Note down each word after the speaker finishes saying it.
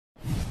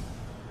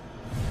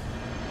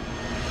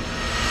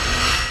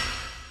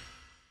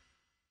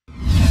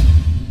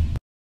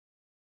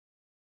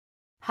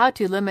How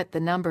to limit the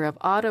number of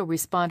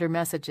autoresponder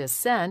messages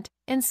sent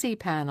in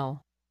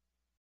cPanel.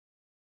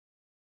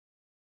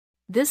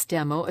 This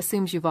demo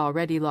assumes you've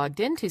already logged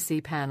into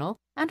cPanel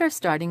and are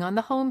starting on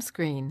the home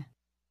screen.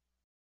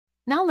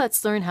 Now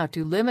let's learn how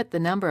to limit the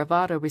number of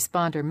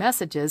autoresponder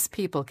messages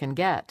people can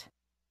get.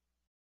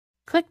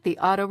 Click the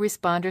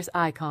autoresponders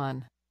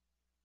icon.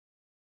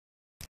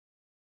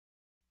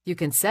 You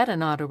can set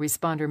an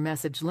autoresponder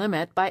message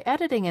limit by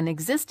editing an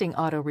existing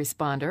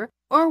autoresponder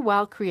or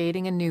while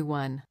creating a new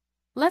one.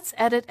 Let's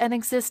edit an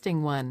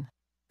existing one.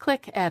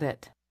 Click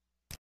Edit.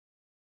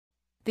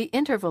 The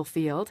interval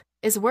field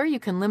is where you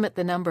can limit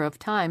the number of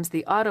times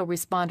the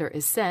autoresponder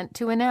is sent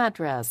to an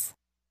address.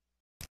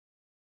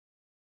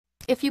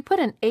 If you put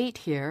an 8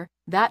 here,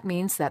 that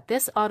means that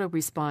this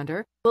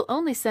autoresponder will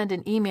only send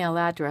an email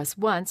address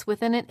once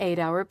within an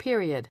 8-hour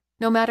period,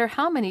 no matter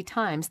how many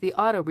times the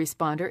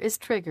autoresponder is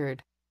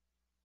triggered.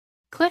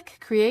 Click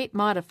Create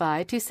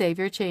Modify to save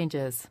your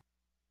changes.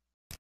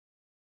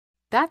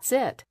 That's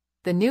it.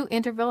 The new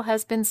interval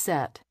has been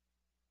set.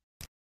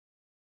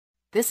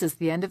 This is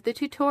the end of the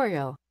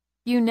tutorial.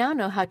 You now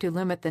know how to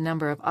limit the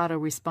number of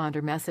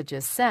autoresponder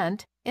messages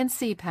sent in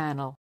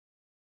cPanel.